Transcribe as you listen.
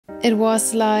It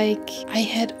was like I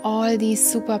had all these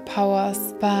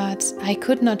superpowers, but I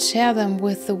could not share them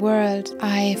with the world.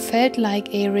 I felt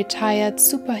like a retired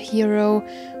superhero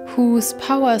whose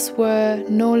powers were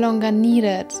no longer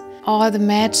needed. All the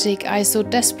magic I so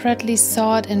desperately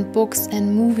sought in books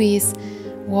and movies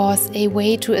was a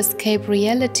way to escape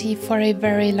reality for a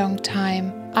very long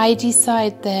time. I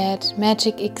decide that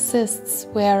magic exists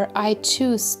where I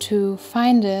choose to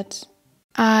find it.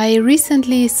 I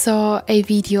recently saw a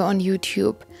video on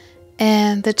YouTube,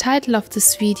 and the title of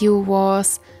this video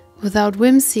was "Without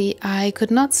whimsy, I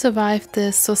could not survive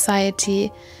this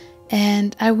society."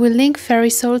 And I will link Fairy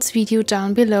Soul's video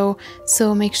down below,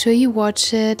 so make sure you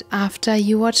watch it after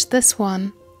you watch this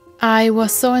one. I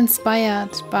was so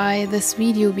inspired by this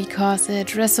video because it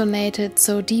resonated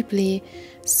so deeply,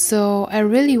 so I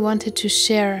really wanted to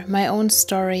share my own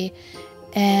story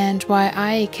and why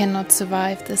I cannot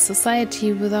survive this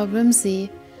society without whimsy.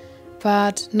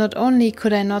 But not only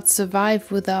could I not survive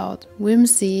without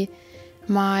whimsy,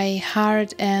 my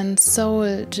heart and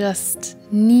soul just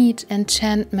need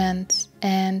enchantment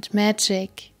and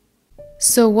magic.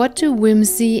 So what do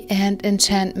whimsy and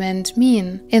enchantment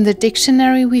mean? In the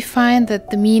dictionary we find that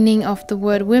the meaning of the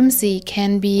word whimsy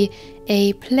can be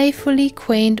a playfully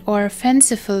quaint or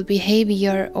fanciful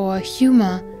behavior or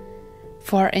humor.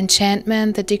 For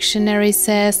enchantment, the dictionary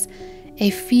says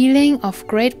a feeling of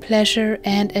great pleasure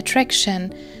and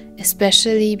attraction,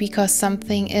 especially because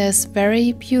something is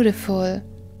very beautiful.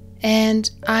 And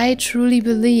I truly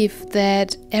believe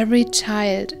that every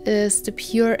child is the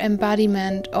pure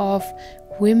embodiment of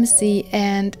whimsy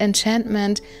and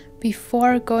enchantment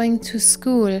before going to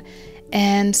school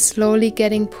and slowly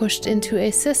getting pushed into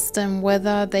a system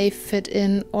whether they fit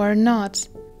in or not.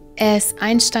 As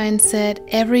Einstein said,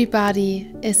 everybody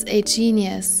is a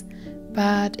genius,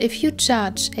 but if you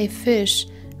judge a fish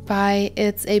by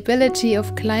its ability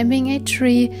of climbing a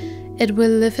tree, it will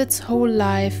live its whole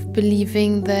life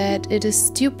believing that it is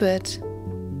stupid.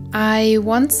 I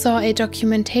once saw a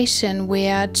documentation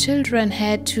where children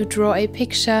had to draw a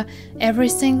picture every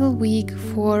single week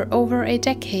for over a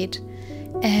decade.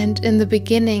 And in the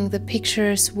beginning, the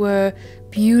pictures were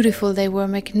beautiful, they were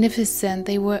magnificent,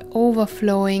 they were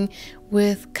overflowing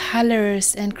with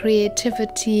colors and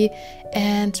creativity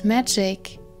and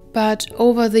magic. But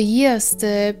over the years,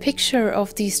 the picture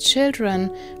of these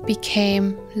children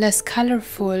became less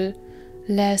colorful,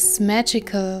 less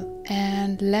magical,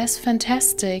 and less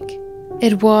fantastic.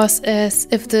 It was as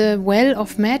if the well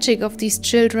of magic of these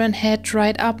children had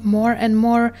dried up more and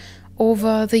more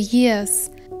over the years.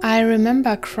 I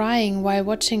remember crying while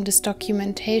watching this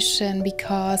documentation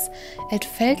because it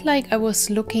felt like I was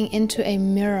looking into a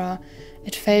mirror.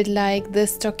 It felt like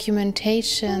this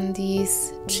documentation,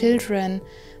 these children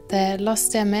that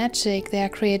lost their magic, their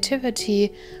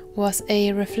creativity, was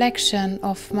a reflection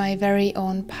of my very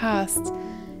own past.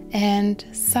 And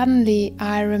suddenly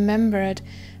I remembered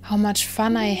how much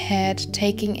fun I had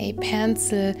taking a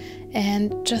pencil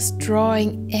and just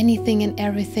drawing anything and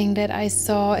everything that I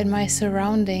saw in my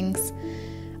surroundings.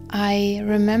 I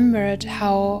remembered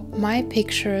how my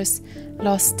pictures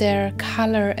lost their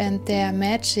color and their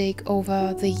magic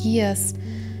over the years,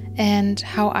 and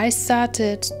how I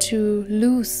started to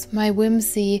lose my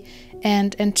whimsy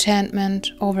and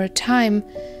enchantment over time,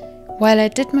 while I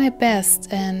did my best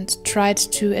and tried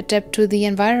to adapt to the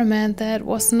environment that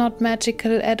was not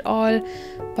magical at all,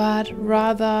 but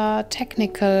rather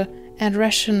technical and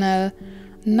rational.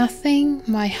 Nothing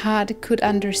my heart could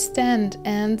understand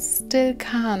and still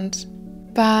can't.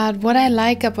 But what I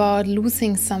like about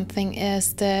losing something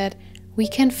is that we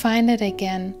can find it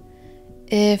again.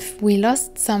 If we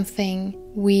lost something,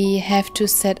 we have to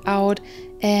set out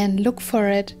and look for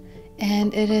it,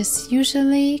 and it is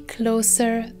usually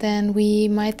closer than we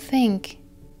might think.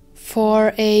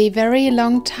 For a very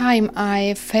long time,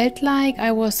 I felt like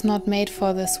I was not made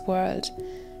for this world.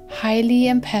 Highly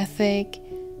empathic,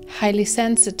 highly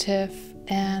sensitive,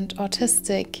 and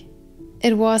autistic.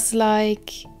 It was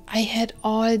like I had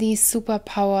all these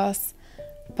superpowers,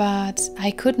 but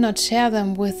I could not share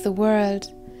them with the world.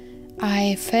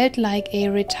 I felt like a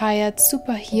retired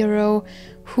superhero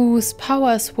whose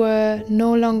powers were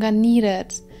no longer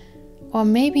needed, or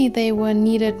maybe they were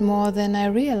needed more than I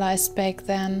realized back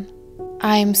then.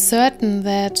 I'm certain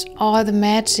that all the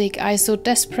magic I so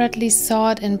desperately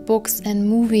sought in books and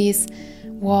movies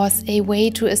was a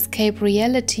way to escape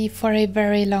reality for a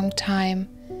very long time.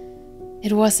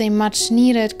 It was a much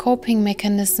needed coping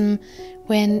mechanism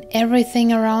when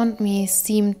everything around me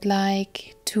seemed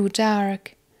like too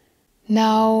dark.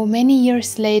 Now, many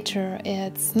years later,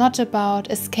 it's not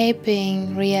about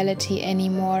escaping reality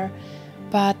anymore,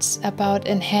 but about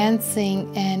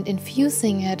enhancing and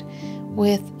infusing it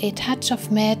with a touch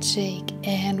of magic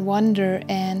and wonder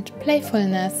and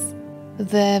playfulness.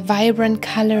 The vibrant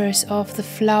colors of the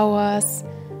flowers,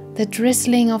 the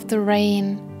drizzling of the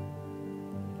rain.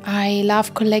 I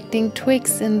love collecting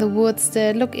twigs in the woods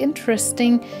that look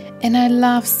interesting, and I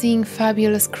love seeing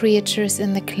fabulous creatures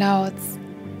in the clouds.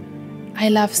 I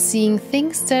love seeing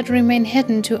things that remain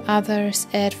hidden to others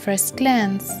at first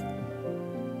glance.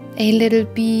 A little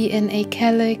bee in a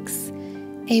calyx,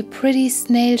 a pretty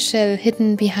snail shell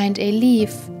hidden behind a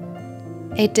leaf,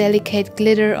 a delicate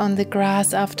glitter on the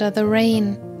grass after the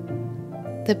rain,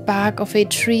 the bark of a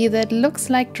tree that looks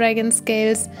like dragon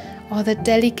scales, or the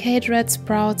delicate red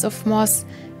sprouts of moss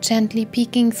gently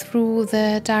peeking through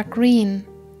the dark green.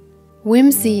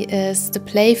 Whimsy is the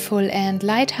playful and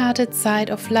light-hearted side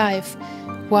of life,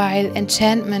 while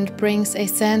enchantment brings a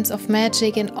sense of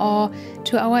magic and awe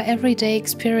to our everyday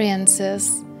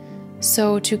experiences.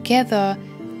 So together,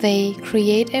 they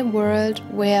create a world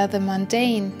where the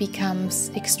mundane becomes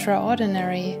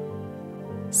extraordinary.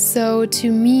 So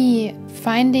to me,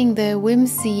 finding the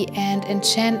whimsy and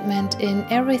enchantment in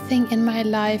everything in my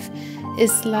life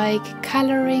is like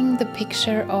coloring the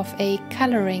picture of a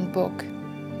coloring book.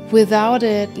 Without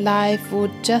it, life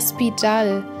would just be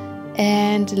dull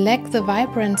and lack the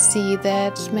vibrancy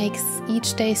that makes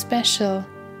each day special.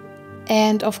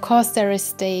 And of course there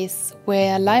is days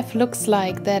where life looks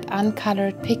like that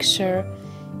uncolored picture,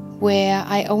 where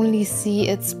I only see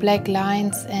its black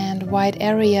lines and white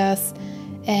areas,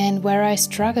 and where I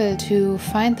struggle to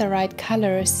find the right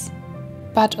colors.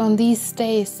 But on these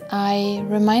days I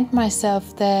remind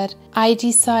myself that I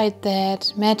decide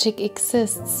that magic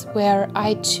exists where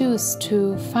I choose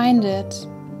to find it.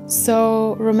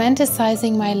 So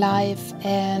romanticizing my life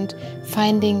and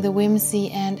finding the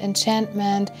whimsy and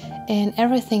enchantment in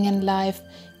everything in life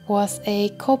was a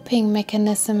coping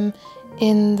mechanism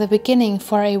in the beginning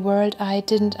for a world I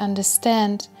didn't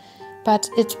understand. But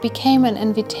it became an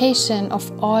invitation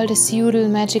of all the pseudo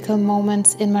magical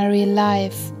moments in my real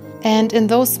life. And in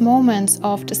those moments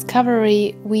of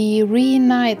discovery, we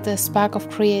reunite the spark of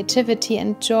creativity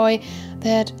and joy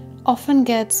that often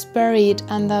gets buried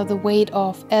under the weight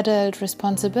of adult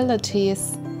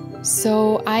responsibilities.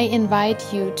 So I invite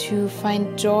you to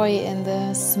find joy in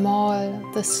the small,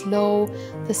 the slow,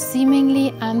 the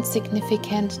seemingly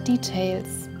insignificant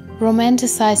details.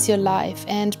 Romanticize your life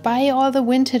and buy all the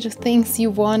vintage things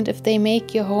you want if they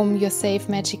make your home your safe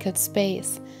magical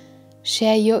space.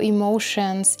 Share your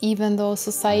emotions even though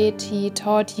society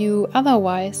taught you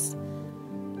otherwise.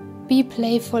 Be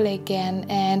playful again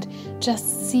and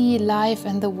just see life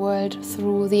and the world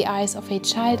through the eyes of a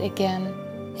child again.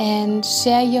 And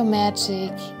share your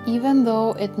magic even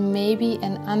though it may be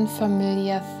an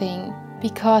unfamiliar thing.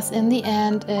 Because in the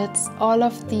end it's all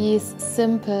of these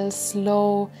simple,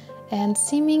 slow and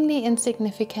seemingly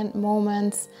insignificant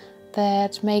moments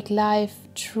that make life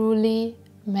truly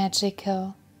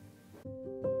magical.